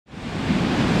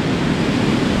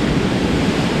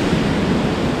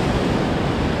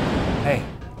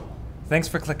Thanks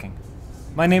for clicking.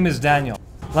 My name is Daniel.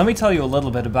 Let me tell you a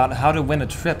little bit about how to win a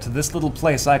trip to this little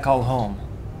place I call home.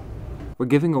 We're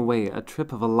giving away a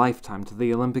trip of a lifetime to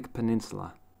the Olympic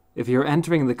Peninsula. If you're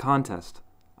entering the contest,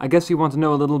 I guess you want to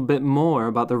know a little bit more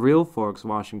about the real Forks,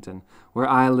 Washington, where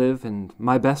I live and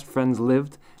my best friends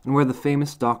lived and where the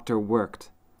famous doctor worked.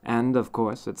 And, of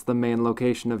course, it's the main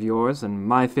location of yours and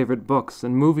my favorite books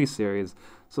and movie series,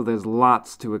 so there's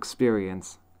lots to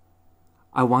experience.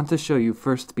 I want to show you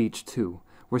First Beach, too,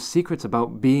 where secrets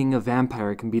about being a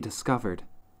vampire can be discovered.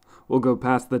 We'll go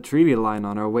past the treaty line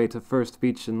on our way to First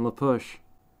Beach in La Push.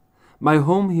 My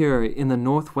home here in the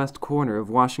northwest corner of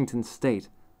Washington State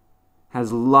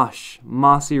has lush,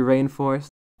 mossy rainforest,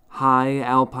 high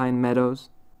alpine meadows,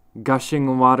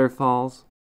 gushing waterfalls,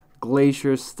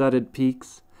 glacier-studded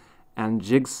peaks, and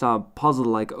jigsaw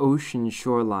puzzle-like ocean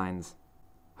shorelines.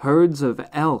 Herds of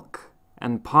elk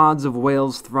and pods of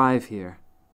whales thrive here.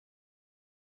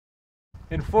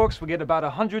 In Forks, we get about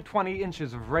 120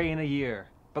 inches of rain a year.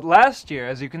 But last year,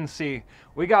 as you can see,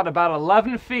 we got about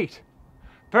 11 feet.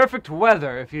 Perfect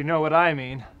weather, if you know what I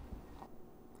mean.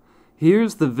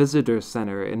 Here's the Visitor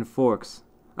Center in Forks,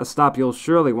 a stop you'll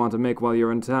surely want to make while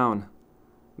you're in town.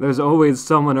 There's always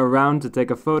someone around to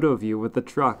take a photo of you with the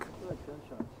truck.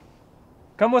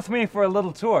 Come with me for a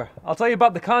little tour. I'll tell you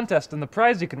about the contest and the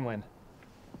prize you can win.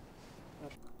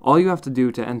 All you have to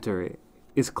do to enter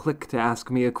is click to ask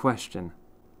me a question.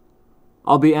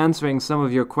 I'll be answering some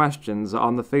of your questions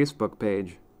on the Facebook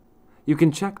page. You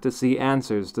can check to see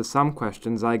answers to some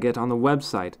questions I get on the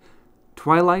website,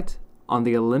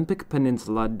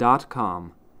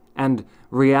 twilightontheolympicpeninsula.com, and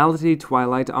Reality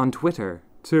Twilight on Twitter,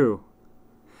 too.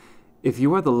 If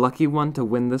you are the lucky one to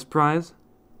win this prize,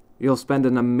 you'll spend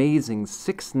an amazing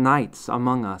 6 nights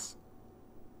among us.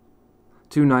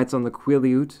 2 nights on the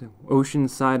Quileute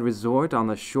Oceanside Resort on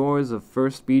the shores of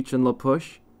First Beach in La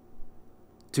Push,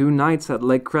 2 nights at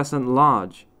Lake Crescent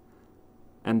Lodge,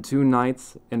 and 2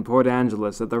 nights in Port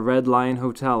Angeles at the Red Lion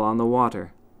Hotel on the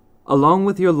water. Along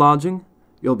with your lodging,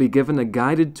 you'll be given a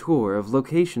guided tour of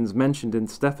locations mentioned in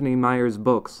Stephanie Meyer's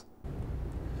books.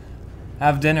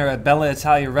 Have dinner at Bella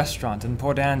Italia Restaurant in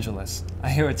Port Angeles. I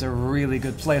hear it's a really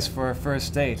good place for a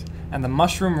first date, and the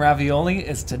mushroom ravioli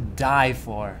is to die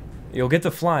for. You'll get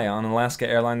to fly on Alaska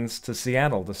Airlines to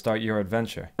Seattle to start your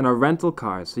adventure. And a rental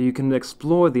car so you can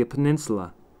explore the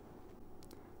peninsula.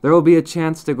 There will be a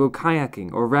chance to go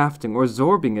kayaking or rafting or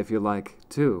zorbing if you like,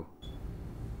 too.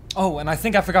 Oh, and I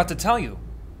think I forgot to tell you.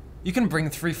 You can bring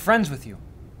 3 friends with you.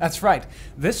 That's right,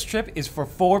 this trip is for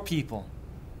 4 people.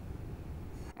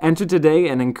 Enter today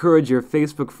and encourage your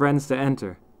Facebook friends to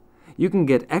enter. You can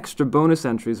get extra bonus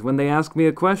entries when they ask me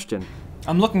a question.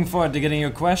 I'm looking forward to getting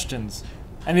your questions.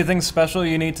 Anything special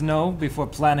you need to know before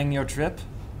planning your trip?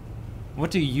 What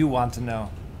do you want to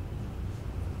know?